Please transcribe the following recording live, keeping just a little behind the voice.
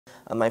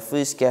My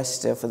first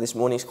guest for this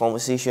morning's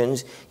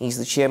conversations, he's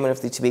the chairman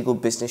of the Tobago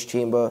Business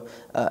Chamber,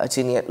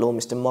 attorney at law,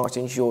 Mr.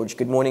 Martin George.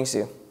 Good morning,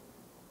 sir.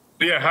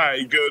 Yeah,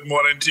 hi. Good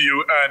morning to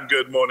you and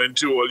good morning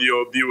to all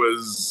your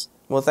viewers.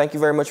 Well, thank you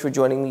very much for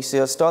joining me,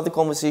 sir. I'll start the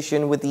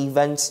conversation with the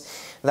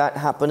events that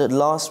happened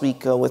last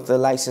week with the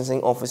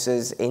licensing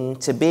officers in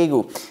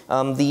Tobago.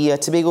 The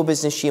Tobago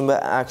Business Chamber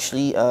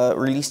actually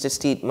released a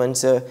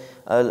statement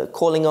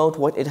calling out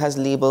what it has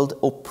labelled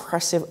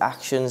oppressive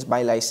actions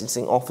by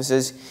licensing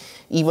officers,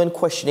 even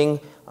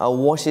questioning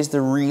what is the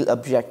real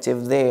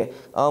objective there.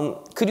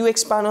 Could you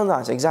expand on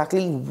that?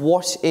 Exactly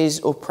what is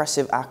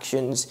oppressive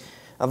actions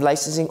of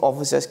licensing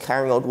officers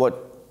carrying out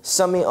what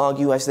some may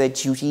argue as their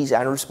duties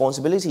and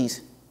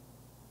responsibilities?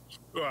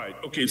 Right.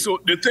 Okay. So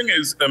the thing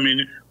is,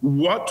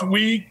 what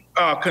we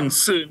are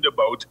concerned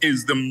about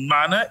is the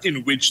manner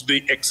in which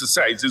the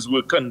exercises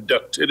were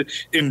conducted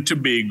in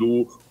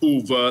Tobago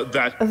over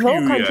that period. Of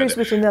all countries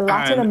within the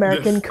Latin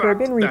American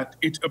Caribbean region, that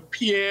it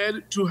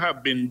appeared to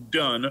have been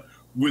done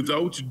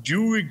without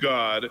due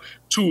regard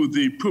to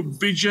the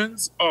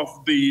provisions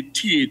of the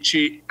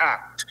THA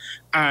Act.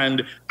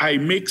 And I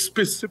make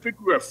specific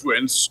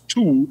reference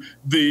to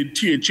the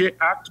THA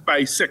Act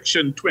by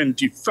Section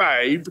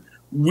 25,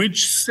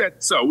 which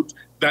sets out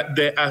that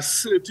there are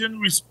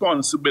certain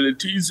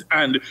responsibilities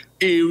and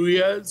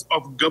areas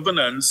of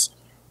governance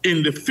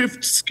in the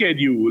fifth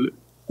schedule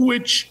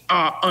which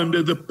are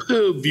under the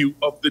purview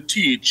of the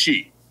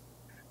THA.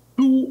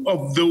 Two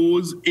of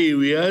those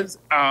areas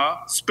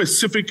are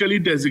specifically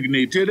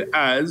designated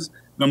as,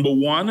 number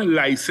one,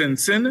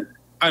 licensing,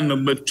 and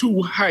number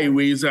two,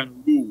 highways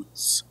and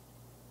roads.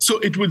 So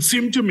it would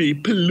seem to me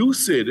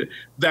pellucid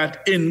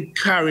that in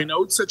carrying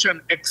out such an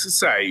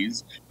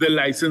exercise, the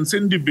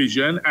licensing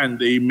division and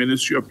the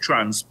Ministry of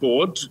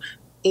Transport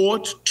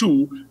ought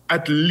to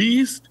at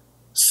least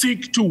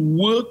seek to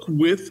work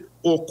with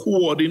or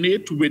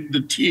coordinate with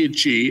the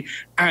THA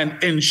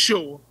and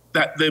ensure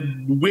that the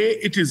way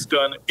it is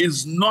done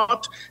is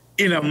not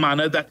in a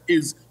manner that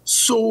is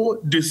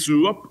so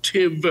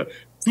disruptive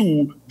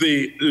to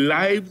the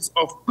lives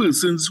of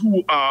persons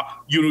who are,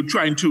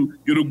 trying to,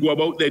 go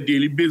about their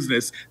daily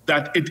business,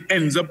 that it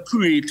ends up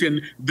creating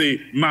the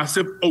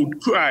massive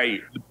outcry,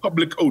 the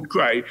public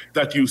outcry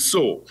that you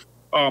saw.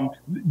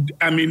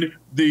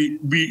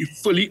 We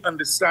fully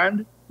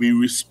understand, we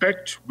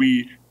respect,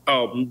 we,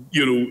 are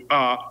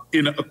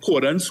in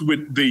accordance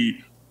with the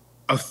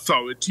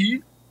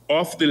authority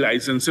of the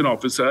licensing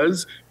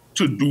officers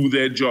to do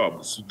their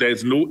jobs.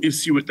 There's no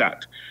issue with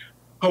that.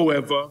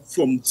 However,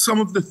 from some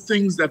of the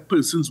things that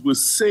persons were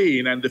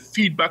saying and the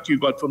feedback you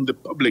got from the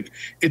public,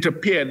 it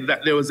appeared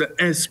that there was an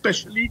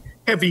especially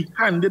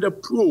heavy-handed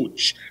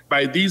approach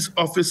by these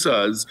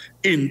officers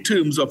in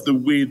terms of the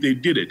way they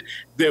did it.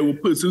 There were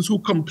persons who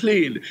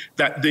complained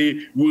that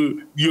they were,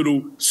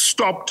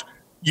 stopped,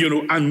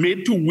 and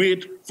made to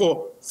wait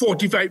for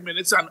 45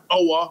 minutes, an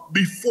hour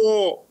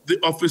before the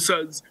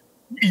officers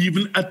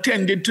even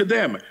attended to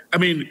them. I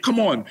mean, come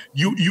on,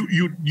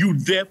 you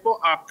therefore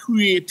are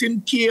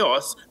creating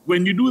chaos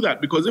when you do that,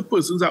 because if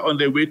persons are on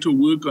their way to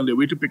work, on their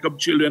way to pick up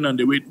children, on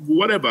their way to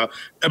whatever,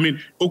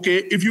 okay,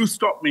 if you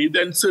stop me,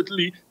 then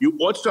certainly you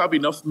ought to have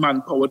enough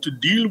manpower to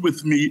deal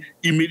with me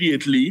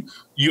immediately.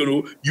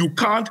 You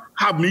can't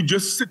have me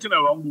just sitting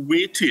around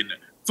waiting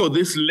for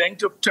this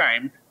length of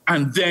time,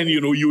 and then,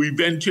 you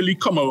eventually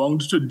come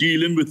around to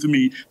dealing with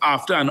me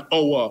after an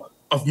hour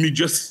of me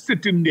just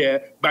sitting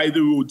there by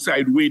the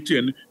roadside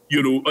waiting,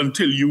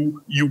 until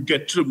you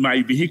get to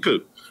my vehicle.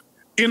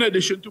 In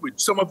addition to which,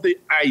 some of the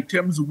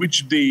items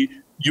which they,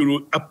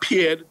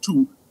 appeared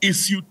to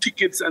issue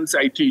tickets and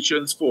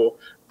citations for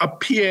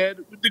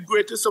appeared, with the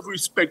greatest of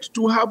respect,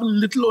 to have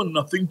little or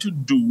nothing to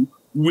do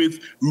with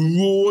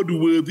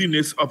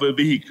roadworthiness of a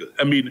vehicle.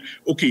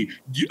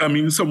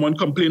 Someone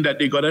complained that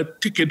they got a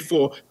ticket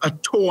for a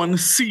torn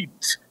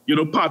seat.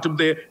 Part of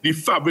the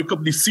fabric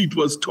of the seat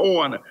was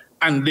torn,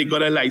 and they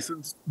got a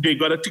license, they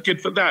got a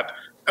ticket for that.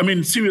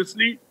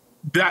 Seriously,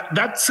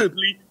 that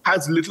certainly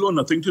has little or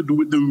nothing to do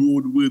with the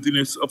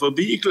roadworthiness of a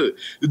vehicle.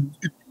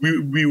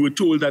 We were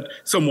told that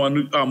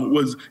someone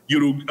was,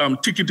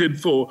 ticketed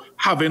for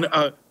having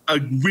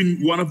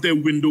one of their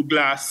window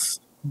glasses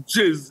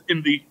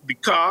in the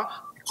car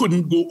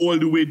couldn't go all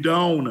the way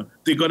down.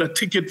 They got a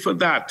ticket for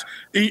that.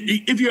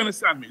 If you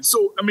understand me.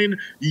 So,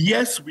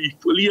 yes, we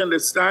fully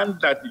understand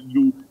that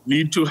you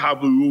need to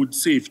have road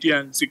safety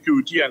and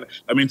security.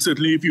 And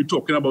certainly if you're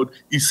talking about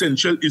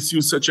essential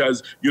issues such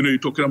as, you're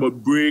talking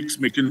about brakes,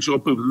 making sure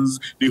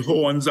persons, the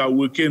horns are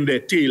working, their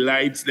tail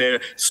lights,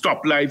 their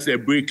stop lights, their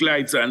brake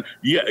lights. And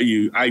yeah,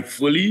 I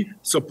fully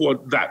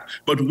support that.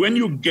 But when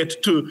you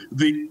get to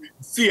the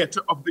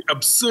theater of the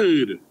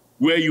absurd,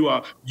 where you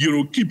are,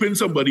 keeping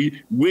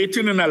somebody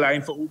waiting in a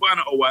line for over an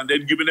hour and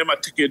then giving them a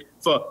ticket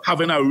for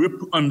having a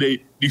rip on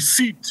the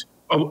seat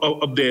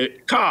of their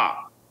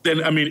car,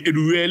 then, it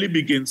really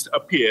begins to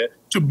appear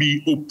to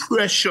be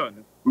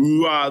oppression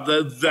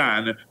rather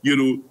than,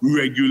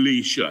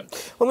 regulation.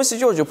 Well, Mr.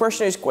 George,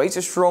 oppression is quite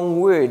a strong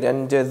word,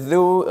 and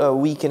though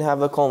we can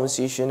have a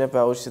conversation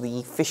about the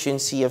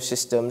efficiency of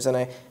systems, and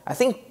I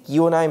think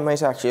you and I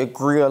might actually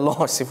agree a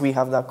lot if we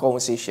have that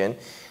conversation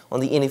on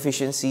the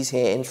inefficiencies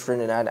here in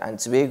Trinidad and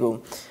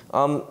Tobago.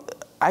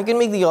 I can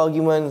make the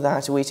argument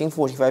that waiting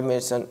 45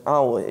 minutes an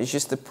hour is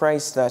just the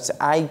price that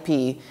I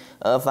pay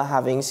for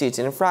having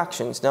certain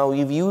infractions. Now,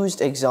 you've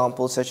used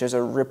examples such as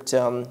a ripped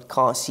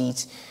car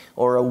seat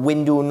or a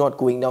window not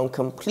going down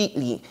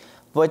completely.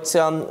 But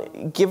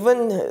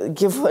given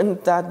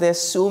that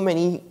there's so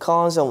many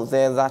cars out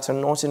there that are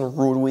not in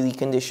roadworthy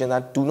condition,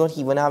 that do not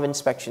even have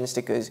inspection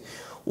stickers,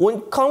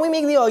 can't we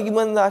make the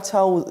argument that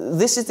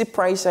this is the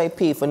price I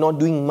pay for not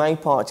doing my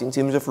part in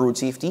terms of road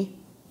safety?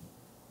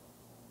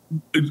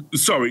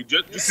 Sorry,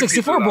 just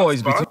 64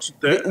 boys.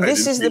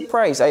 This is the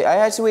price. I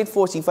had to wait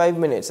 45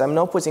 minutes. I'm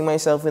now putting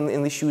myself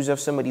in the shoes of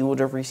somebody who would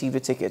have received a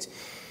ticket.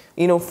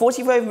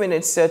 45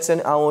 minutes sets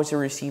an hour to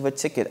receive a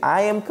ticket.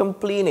 I am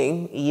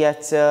complaining,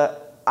 yet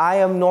I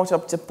am not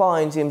up to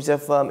par in terms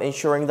of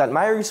ensuring that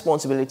my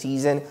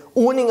responsibilities and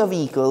owning a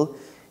vehicle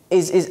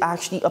is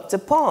actually up to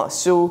par.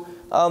 So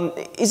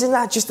isn't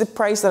that just the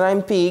price that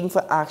I'm paying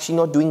for actually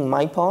not doing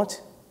my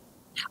part?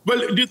 Well,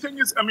 the thing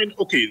is,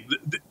 okay,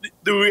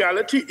 the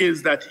reality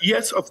is that,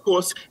 yes, of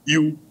course,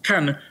 you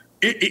can,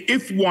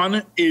 if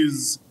one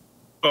is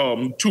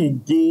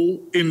to go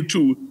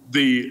into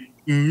the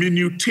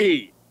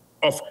minutiae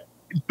of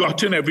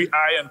dotting every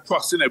I and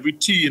crossing every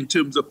T in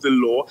terms of the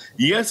law,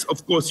 yes,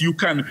 of course, you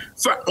can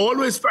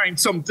always find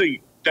something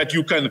that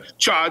you can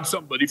charge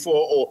somebody for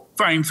or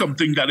find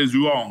something that is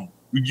wrong.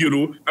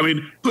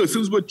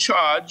 Persons were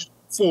charged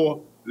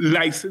for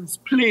license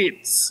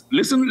plates.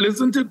 Listen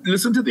to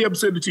the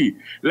absurdity.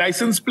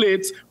 License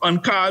plates on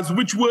cars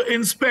which were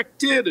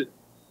inspected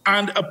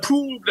and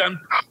approved and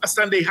passed,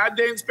 and they had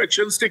their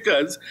inspection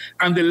stickers,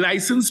 and the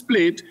license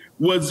plate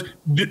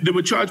they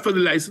were charged for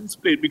the license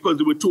plate because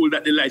they were told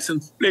that the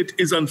license plate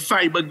is on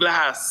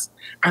fiberglass,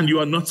 and you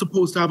are not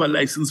supposed to have a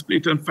license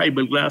plate on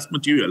fiberglass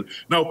material.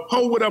 Now,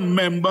 how would a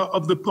member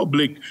of the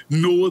public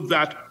know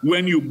that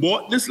when you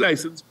bought this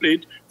license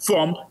plate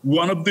from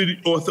one of the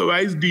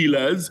authorized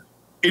dealers,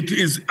 it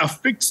is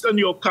affixed on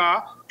your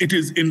car, it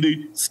is in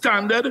the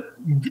standard,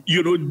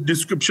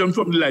 description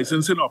from the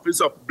licensing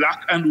office of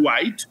black and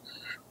white,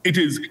 it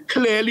is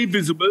clearly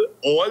visible,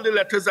 all the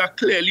letters are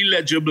clearly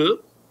legible.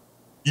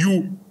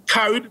 You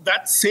carried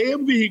that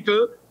same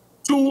vehicle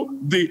to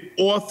the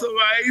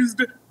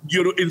authorized,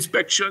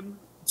 inspection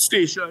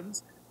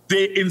stations.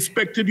 They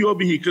inspected your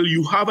vehicle.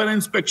 You have an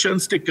inspection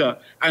sticker.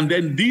 And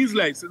then these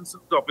license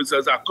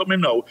officers are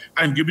coming out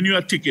and giving you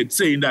a ticket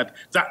saying that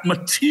that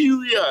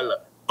material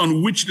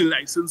on which the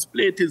license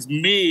plate is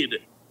made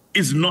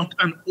is not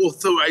an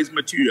authorized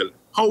material.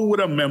 How would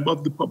a member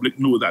of the public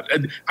know that?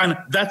 And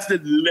that's the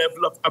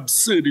level of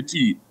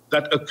absurdity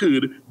that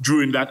occurred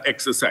during that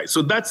exercise.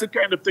 So that's the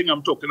kind of thing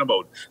I'm talking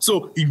about.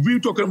 So we're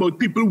talking about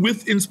people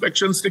with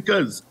inspection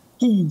stickers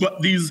who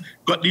got these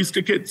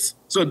tickets.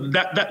 So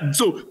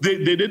so they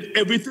did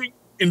everything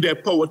in their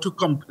power to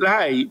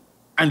comply,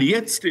 and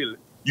yet still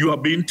you are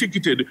being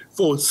ticketed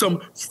for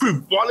some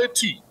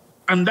frivolity.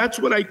 And that's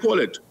what I call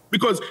it.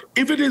 Because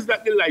if it is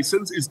that the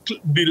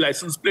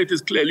license plate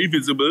is clearly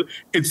visible,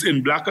 it's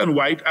in black and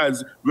white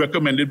as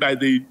recommended by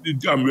the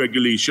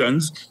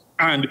regulations,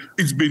 and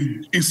it's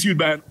been issued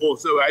by an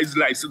authorized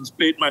license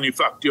plate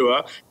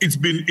manufacturer, it's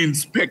been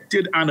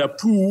inspected and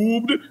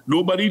approved.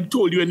 Nobody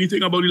told you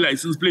anything about the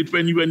license plate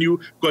when you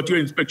got your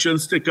inspection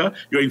sticker.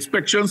 Your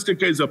inspection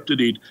sticker is up to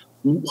date.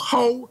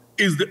 How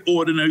is the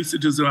ordinary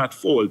citizen at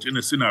fault in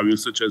a scenario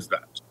such as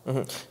that?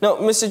 Mm-hmm. Now,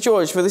 Mr.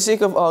 George, for the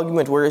sake of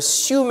argument, we're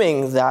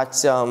assuming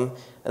that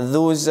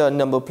those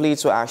number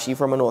plates were actually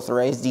from an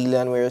authorized dealer,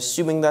 and we're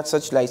assuming that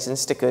such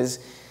license stickers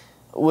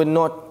were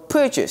not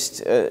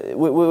purchased.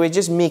 We're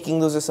just making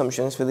those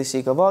assumptions for the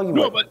sake of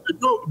argument.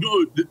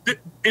 No.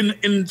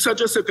 In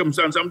such a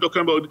circumstance, I'm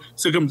talking about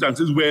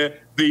circumstances where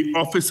the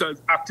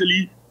officers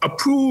actually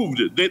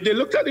approved. They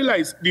looked at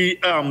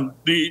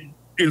the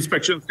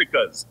inspection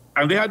stickers,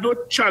 and they had no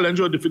challenge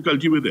or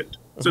difficulty with it.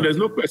 So there's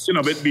no question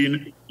of it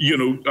being,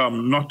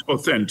 not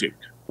authentic.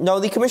 Now,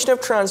 the Commissioner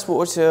of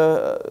Transport,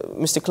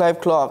 Mr.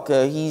 Clive Clark,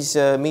 he's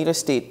made a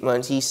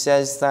statement. He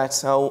says that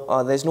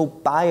there's no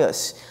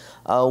bias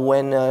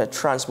when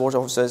transport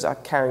officers are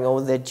carrying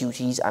out their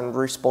duties and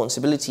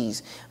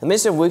responsibilities. The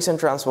Minister of Works and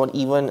Transport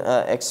even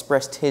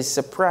expressed his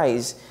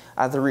surprise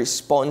at the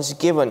response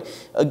given.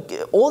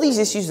 All these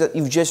issues that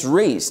you've just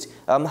raised,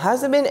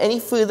 has there been any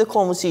further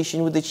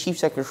conversation with the Chief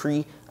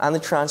Secretary and the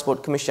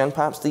Transport Commission and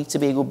perhaps the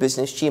Tobago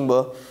Business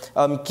Chamber,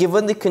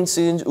 given the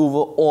concerns over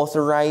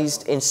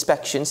authorized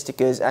inspection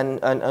stickers and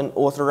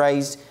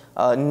authorized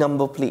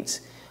number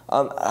plates?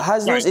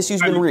 Has those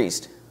issues been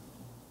raised?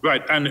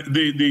 Right, and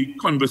the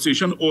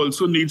conversation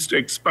also needs to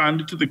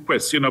expand to the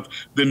question of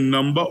the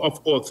number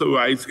of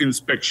authorized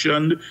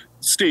inspection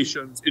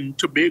stations in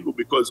Tobago,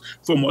 because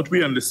from what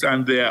we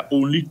understand, there are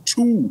only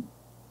 2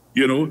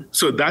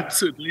 So that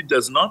certainly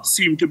does not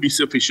seem to be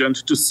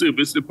sufficient to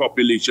service the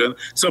population.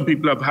 Some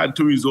people have had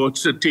to resort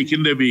to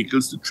taking their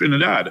vehicles to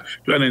Trinidad,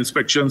 to an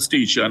inspection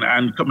station,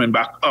 and coming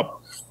back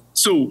up.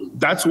 So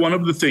that's one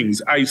of the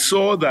things. I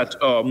saw that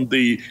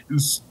the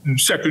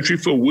Secretary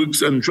for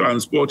Works and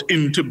Transport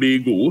in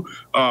Tobago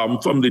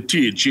from the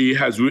THA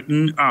has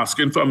written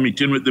asking for a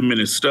meeting with the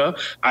minister.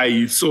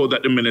 I saw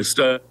that the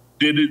minister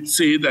did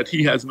say that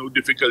he has no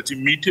difficulty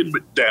meeting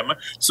with them.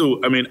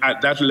 So, I mean,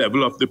 at that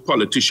level of the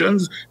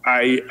politicians,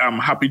 I am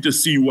happy to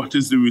see what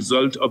is the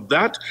result of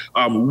that.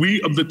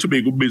 We of the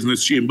Tobago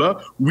Business Chamber,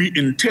 we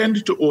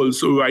intend to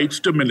also write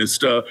to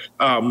Minister,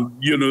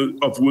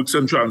 of Works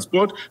and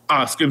Transport,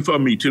 asking for a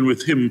meeting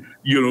with him,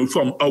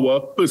 from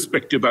our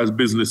perspective as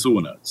business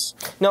owners.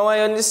 Now,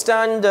 I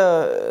understand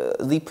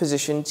the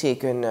position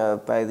taken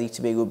by the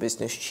Tobago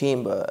Business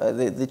Chamber.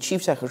 The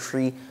Chief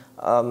Secretary,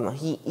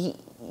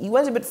 he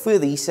went a bit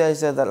further. He says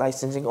that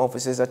licensing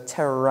officers are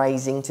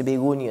terrorizing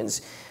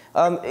Tobagonians.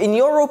 In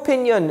your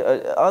opinion,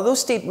 are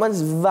those statements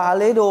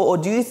valid, or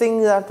do you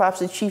think that perhaps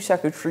the Chief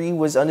Secretary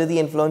was under the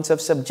influence of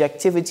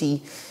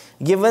subjectivity,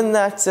 given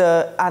that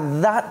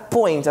at that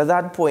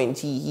point,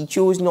 he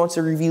chose not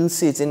to reveal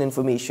certain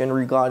information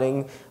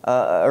regarding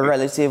a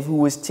relative who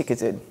was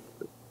ticketed?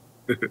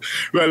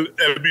 Well,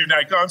 I mean,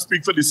 I can't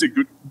speak for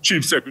the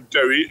Chief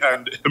Secretary,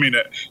 and I mean,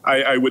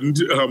 I wouldn't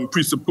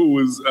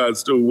presuppose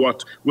as to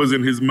what was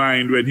in his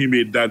mind when he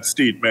made that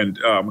statement.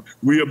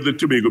 We of the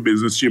Tobago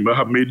Business Chamber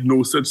have made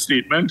no such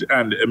statement,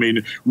 and I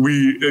mean,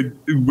 we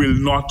will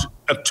not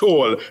at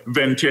all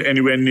venture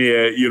anywhere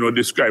near,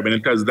 describing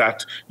it as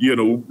that,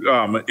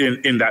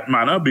 in that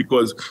manner,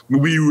 because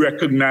we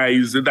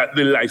recognize that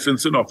the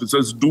licensing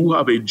officers do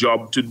have a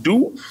job to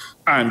do,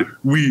 and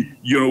we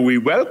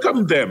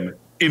welcome them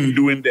in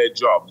doing their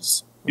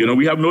jobs.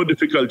 We have no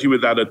difficulty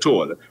with that at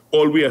all.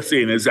 All we are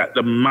saying is that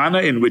the manner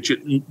in which it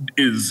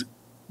is,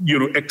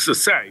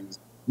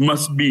 exercised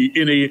must be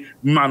in a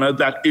manner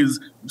that is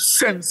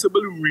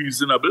sensible,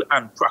 reasonable,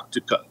 and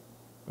practical.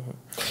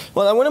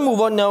 Well, I want to move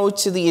on now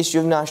to the issue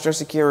of national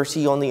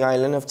security on the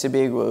island of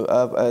Tobago.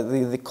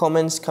 The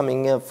comments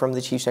coming from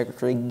the Chief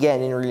Secretary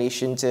again in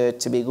relation to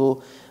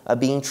Tobago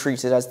being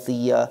treated as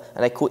the,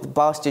 and I quote, the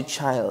bastard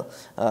child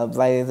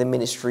by the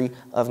Ministry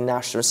of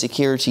National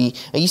Security.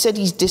 He said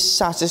he's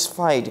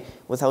dissatisfied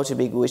with how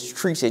Tobago is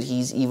treated.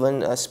 He's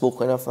even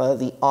spoken of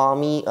the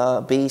Army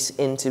base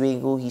in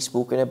Tobago. He's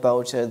spoken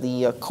about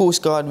the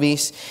Coast Guard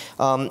base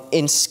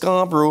in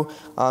Scarborough.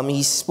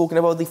 He's spoken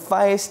about the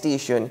fire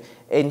station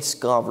in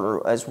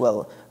Scarborough as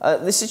well.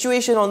 The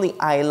situation on the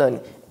island,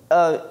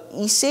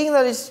 he's saying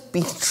that it's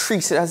being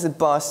treated as a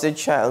bastard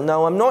child.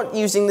 Now, I'm not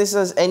using this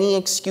as any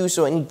excuse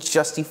or any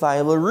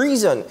justifiable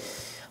reason,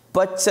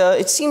 but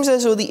it seems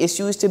as though the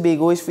issues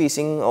Tobago is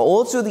facing are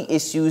also the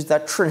issues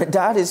that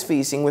Trinidad is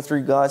facing with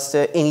regards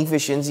to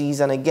inefficiencies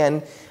and,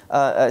 again,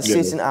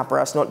 certain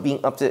apparatus not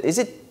being up to...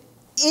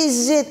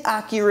 Is it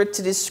accurate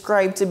to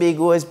describe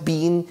Tobago as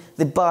being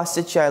the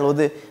bastard child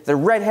or the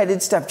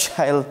red-headed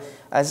stepchild,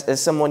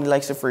 as someone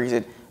likes to phrase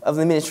it, of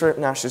the Ministry of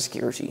National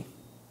Security?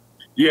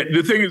 Yeah,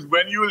 the thing is,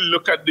 when you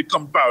look at the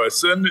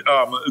comparison,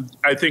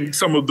 I think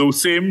some of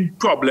those same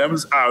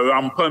problems are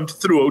rampant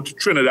throughout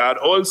Trinidad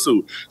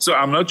also. So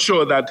I'm not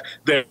sure that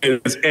there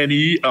is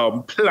any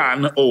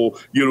plan or,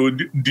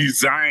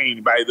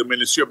 design by the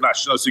Ministry of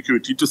National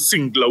Security to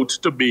single out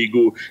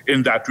Tobago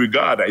in that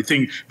regard. I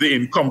think the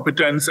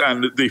incompetence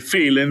and the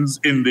failings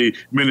in the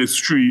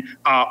ministry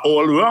are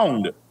all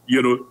around,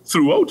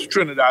 throughout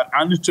Trinidad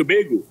and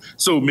Tobago.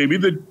 So maybe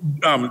the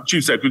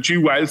Chief Secretary,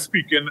 while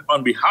speaking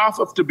on behalf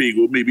of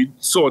Tobago, maybe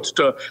sought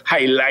to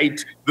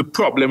highlight the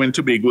problem in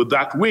Tobago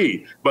that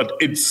way. But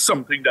it's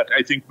something that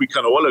I think we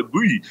can all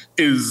agree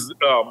is,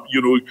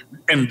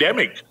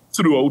 endemic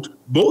throughout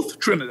both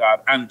Trinidad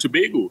and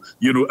Tobago.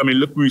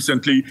 Look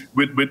recently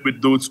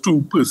with those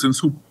two persons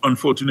who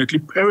unfortunately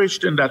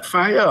perished in that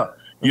fire.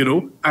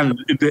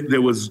 And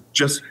there was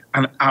just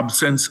an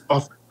absence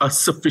of a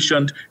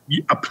sufficient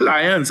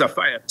appliance, a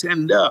fire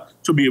tender,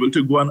 to be able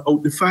to go and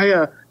out the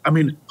fire. I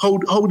mean, how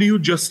do you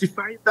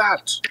justify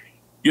that?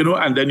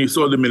 And then you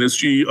saw the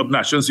Ministry of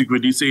National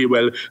Security say,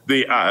 well,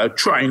 they are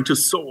trying to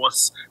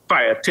source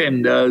fire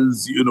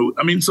tenders,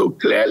 so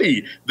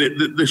clearly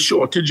the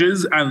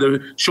shortages and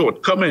the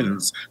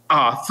shortcomings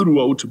are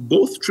throughout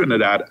both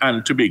Trinidad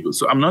and Tobago.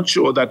 So I'm not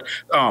sure that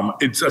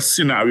it's a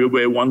scenario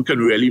where one can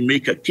really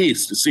make a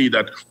case to say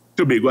that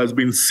Tobago has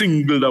been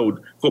singled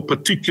out for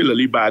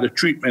particularly bad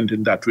treatment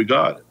in that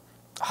regard.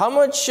 How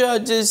much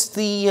does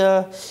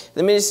the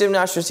Minister of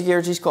National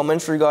Security's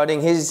comments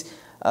regarding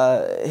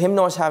him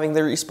not having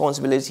the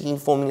responsibility in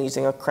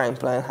formulating a crime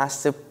plan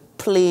has to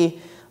play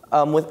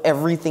with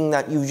everything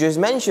that you just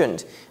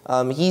mentioned?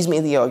 He's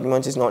made the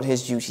argument it's not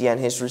his duty and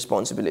his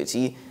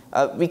responsibility.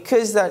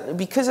 Because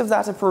of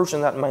that approach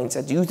and that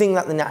mindset, do you think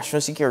that the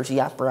national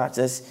security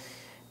apparatus,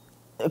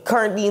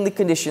 currently in the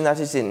condition that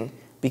it's in,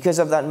 because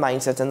of that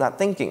mindset and that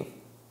thinking?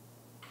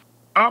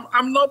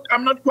 I'm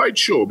not quite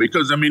sure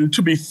because, I mean,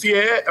 to be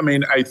fair, I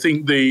mean, I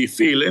think the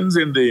failings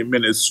in the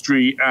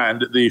ministry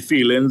and the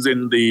failings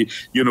in the,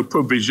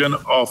 provision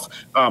of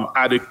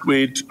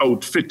adequate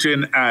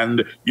outfitting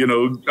and,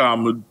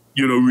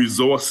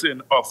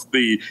 resourcing of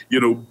the,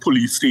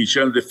 police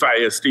stations, the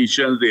fire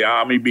stations, the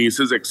army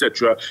bases,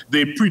 etc.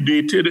 They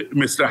predated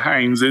Mr.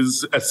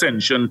 Hines'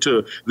 ascension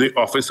to the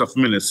office of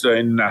Minister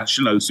in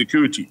National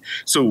Security.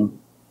 So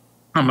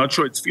I'm not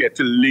sure it's fair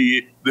to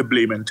lay the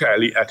blame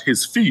entirely at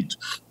his feet.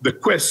 The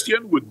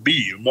question would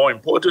be, more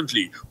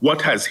importantly,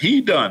 what has he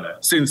done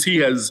since he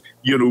has,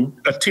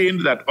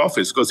 attained that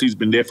office, because he's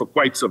been there for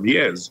quite some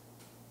years?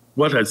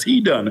 What has he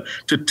done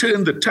to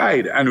turn the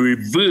tide and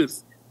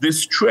reverse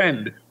this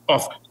trend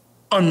of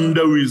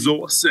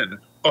under-resourcing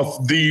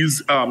of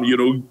these,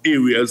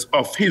 areas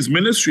of his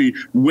ministry,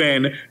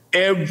 when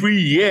every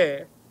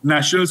year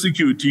national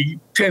security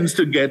tends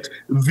to get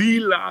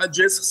the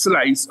largest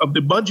slice of the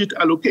budget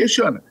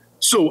allocation?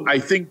 So I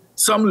think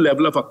some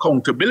level of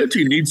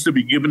accountability needs to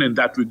be given in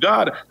that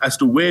regard as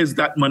to where is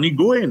that money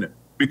going.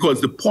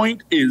 Because the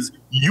point is,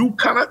 you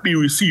cannot be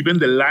receiving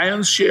the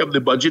lion's share of the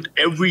budget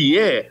every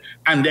year,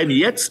 and then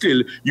yet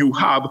still you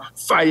have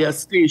fire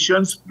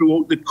stations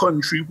throughout the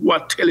country who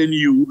are telling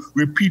you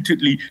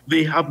repeatedly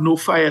they have no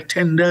fire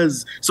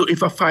tenders. So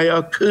if a fire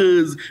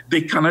occurs,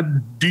 they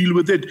cannot deal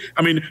with it.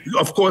 I mean,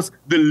 of course,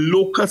 the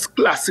locus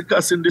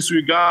classicus in this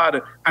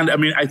regard, and I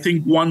mean, I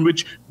think one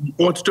which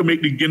ought to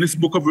make the Guinness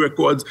Book of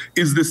Records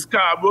is the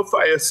Scarborough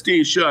Fire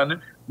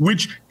Station,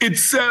 which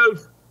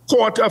itself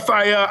caught a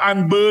fire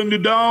and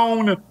burned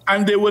down,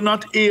 and they were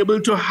not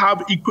able to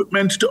have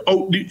equipment to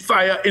out the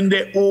fire in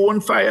their own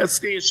fire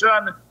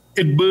station.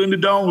 It burned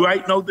down.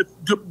 Right now, the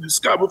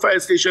Scarborough Fire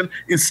Station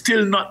is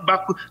still not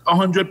back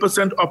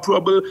 100%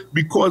 operable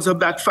because of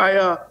that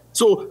fire.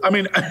 So, I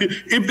mean,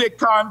 if they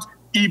can't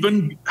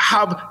even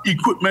have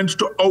equipment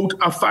to out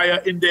a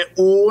fire in their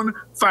own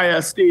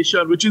fire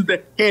station, which is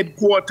the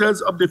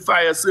headquarters of the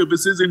fire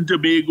services in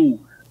Tobago,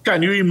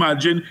 can you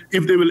imagine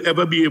if they will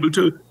ever be able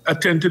to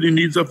attend to the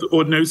needs of the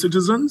ordinary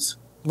citizens?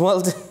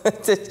 Well,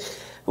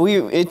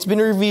 it's been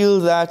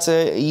revealed that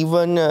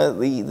even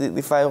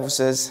the fire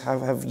officers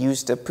have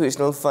used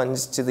personal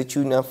funds to the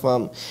tune of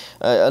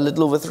a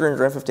little over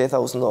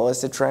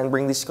 $350,000 to try and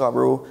bring the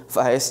Scarborough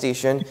Fire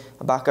Station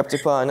back up to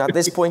par. And at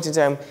this point in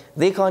time,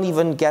 they can't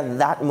even get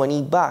that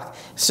money back.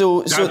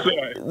 So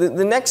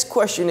the next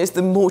question is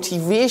the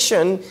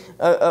motivation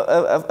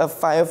of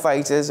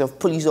firefighters, of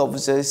police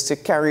officers to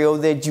carry out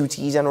their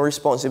duties and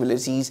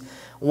responsibilities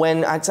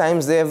when at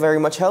times they're very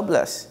much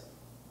helpless.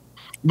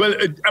 Well,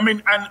 I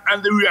mean,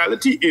 and the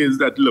reality is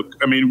that, look,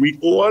 I mean, we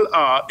all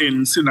are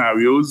in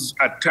scenarios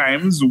at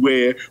times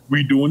where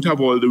we don't have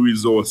all the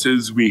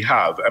resources we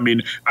have. I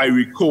mean, I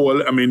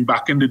recall, I mean,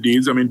 back in the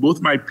days, I mean,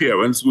 both my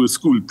parents were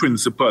school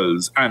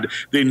principals, and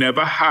they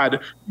never had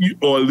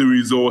all the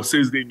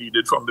resources they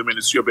needed from the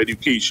Ministry of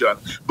Education,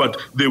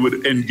 but they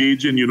would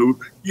engage in,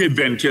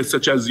 events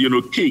such as,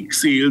 cake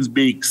sales,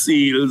 bake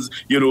sales,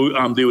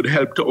 they would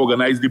help to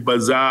organize the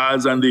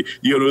bazaars and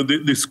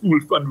the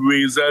school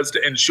fundraisers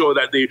to ensure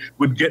that they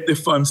would get the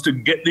funds to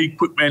get the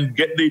equipment,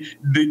 get the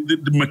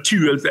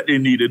materials that they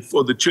needed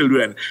for the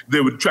children.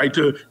 They would try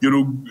to,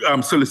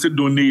 solicit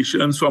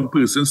donations from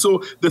persons.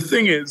 So the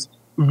thing is,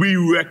 we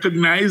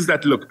recognize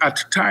that, look,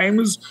 at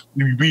times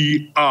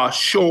we are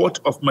short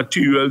of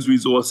materials,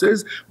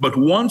 resources, but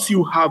once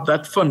you have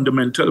that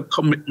fundamental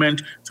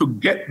commitment to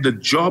get the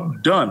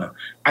job done,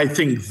 I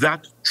think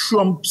that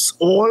trumps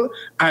all,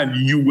 and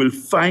you will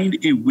find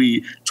a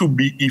way to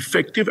be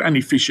effective and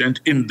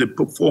efficient in the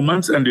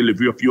performance and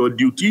delivery of your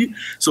duty.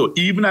 So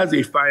even as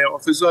a fire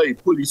officer, a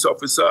police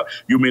officer,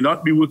 you may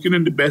not be working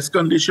in the best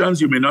conditions,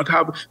 you may not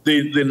have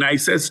the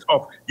nicest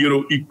of,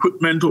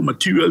 equipment or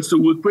materials to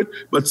work with,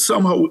 but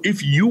somehow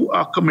if you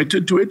are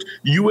committed to it,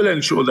 you will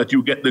ensure that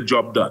you get the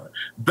job done.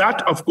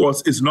 That, of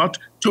course, is not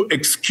to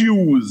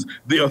excuse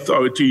the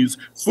authorities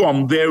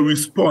from their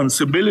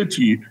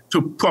responsibility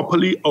to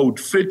properly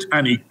outfit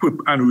and equip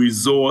and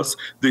resource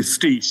the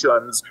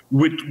stations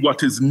with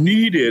what is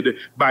needed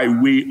by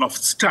way of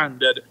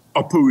standard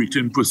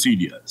operating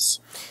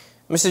procedures.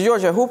 Mr.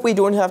 George, I hope we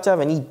don't have to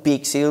have any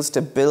bake sales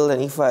to build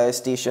any fire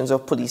stations or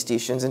police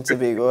stations in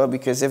Tobago,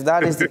 because if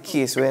that is the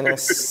case, we're in a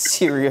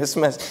serious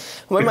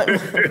mess. Well,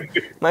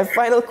 my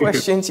final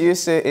question to you,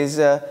 sir, is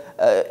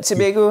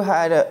Tobago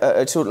had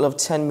a total of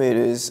 10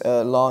 murders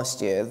last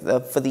year.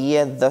 For the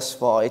year thus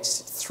far, it's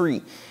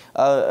 3.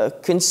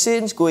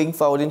 Concerns going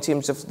forward in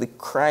terms of the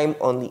crime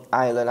on the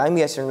island. I'm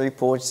getting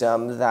reports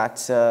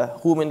that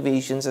home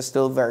invasions are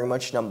still very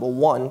much number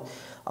one.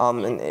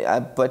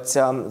 But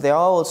there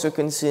are also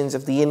concerns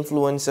of the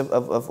influence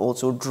of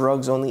also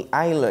drugs on the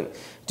island.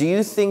 Do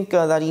you think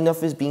that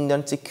enough is being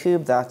done to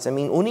curb that? I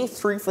mean, only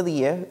 3 for the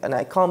year, and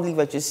I can't believe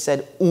I just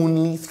said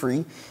only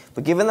 3.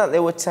 But given that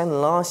there were 10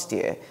 last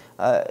year,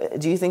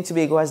 do you think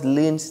Tobago has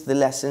learned the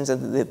lessons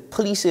and the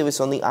police service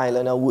on the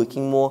island are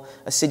working more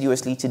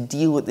assiduously to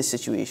deal with the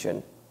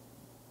situation?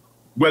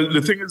 Well,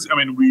 the thing is, I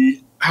mean,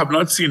 we have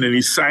not seen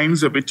any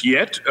signs of it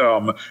yet.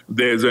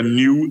 There's a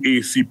new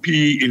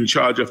ACP in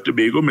charge of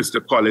Tobago,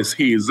 Mr. Collis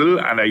Hazel,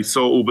 and I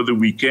saw over the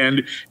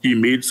weekend he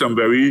made some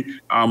very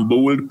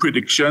bold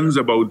predictions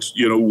about,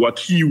 what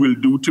he will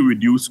do to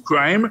reduce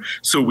crime.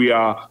 So we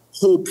are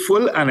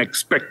hopeful and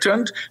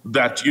expectant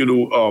that,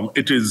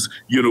 it is,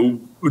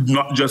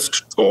 not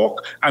just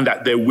talk, and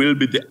that there will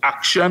be the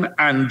action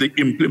and the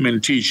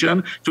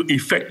implementation to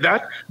effect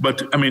that.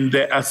 But I mean,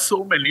 there are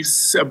so many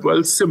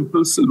several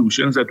simple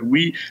solutions that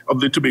we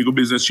of the Tobago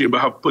Business Chamber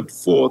have put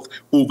forth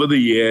over the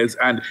years,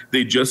 and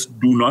they just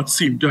do not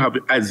seem to have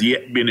as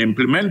yet been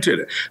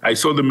implemented. I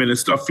saw the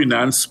Minister of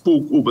Finance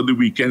spoke over the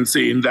weekend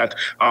saying that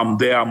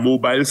there are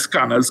mobile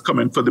scanners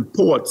coming for the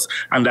ports,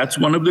 and that's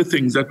one of the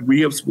things that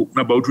we have spoken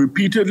about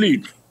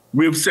repeatedly.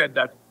 We've said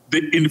that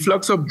the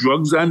influx of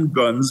drugs and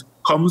guns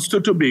comes to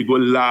Tobago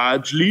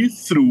largely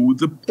through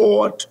the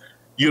port,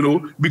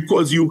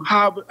 because you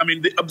have,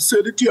 the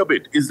absurdity of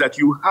it is that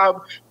you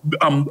have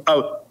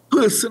a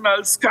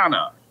personal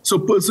scanner. So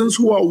persons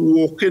who are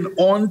walking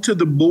onto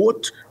the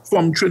boat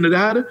from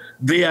Trinidad,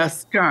 they are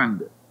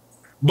scanned.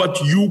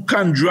 But you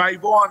can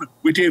drive on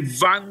with a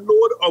van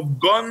load of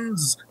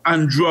guns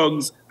and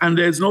drugs, and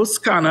there's no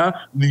scanner.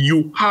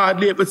 You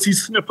hardly ever see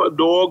sniffer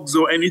dogs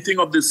or anything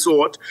of the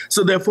sort.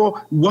 So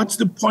therefore, what's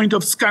the point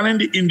of scanning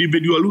the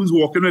individual who's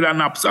walking with a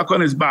knapsack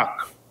on his back?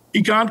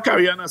 He can't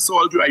carry an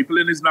assault rifle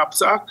in his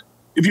knapsack,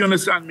 if you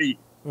understand me.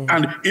 Mm-hmm.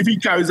 And if he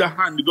carries a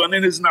handgun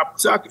in his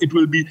knapsack, it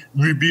will be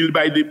revealed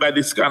by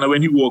the scanner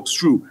when he walks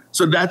through.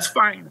 So that's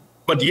fine.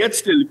 But yet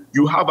still,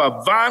 you have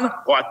a van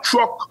or a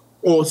truck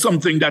or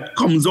something that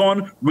comes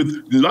on with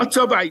lots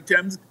of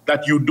items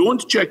that you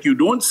don't check, you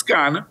don't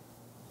scan,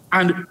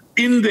 and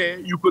in there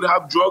you could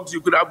have drugs,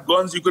 you could have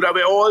guns, you could have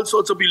all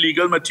sorts of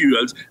illegal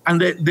materials, and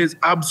there's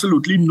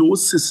absolutely no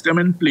system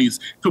in place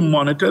to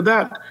monitor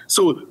that.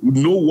 So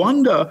no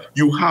wonder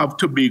you have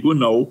Tobago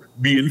now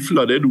being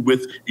flooded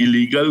with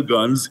illegal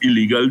guns,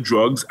 illegal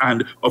drugs,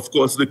 and of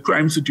course the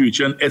crime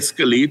situation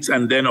escalates,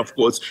 and then of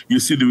course you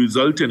see the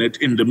result in it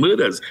in the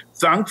murders.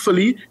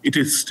 Thankfully, it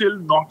is still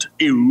not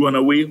a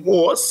runaway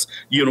horse,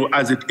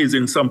 as it is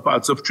in some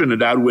parts of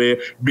Trinidad, where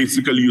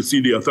basically you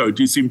see the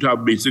authorities seem to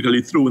have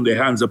basically thrown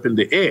their hands up in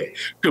the air.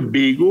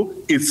 Tobago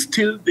is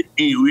still the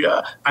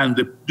area and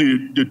the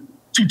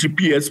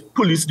TTPS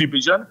police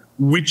division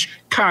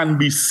which can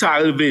be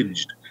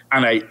salvaged.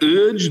 And I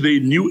urge the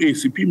new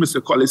ACP,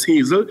 Mr. Collis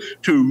Hazel,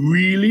 to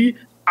really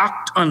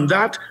act on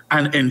that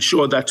and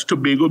ensure that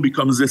Tobago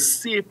becomes the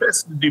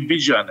safest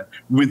division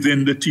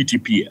within the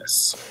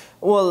TTPS.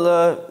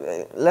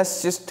 Well,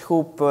 let's just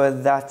hope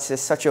that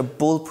such a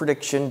bold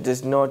prediction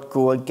does not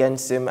go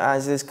against him,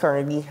 as is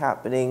currently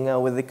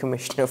happening with the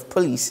Commissioner of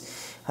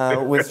Police.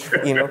 With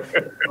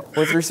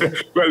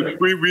respect. Well,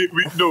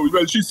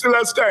 well, she still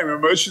has time,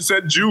 remember? She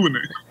said June.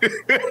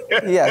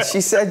 Yeah,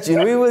 she said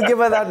June. We will give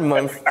her that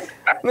month.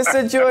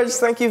 Mr. George,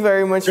 thank you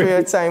very much for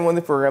your time on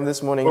the program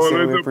this morning.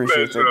 Always a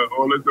pleasure.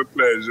 Always a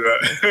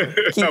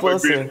pleasure. Keep well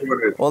soon.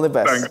 All the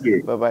best. Thank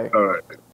you. Bye-bye. All right.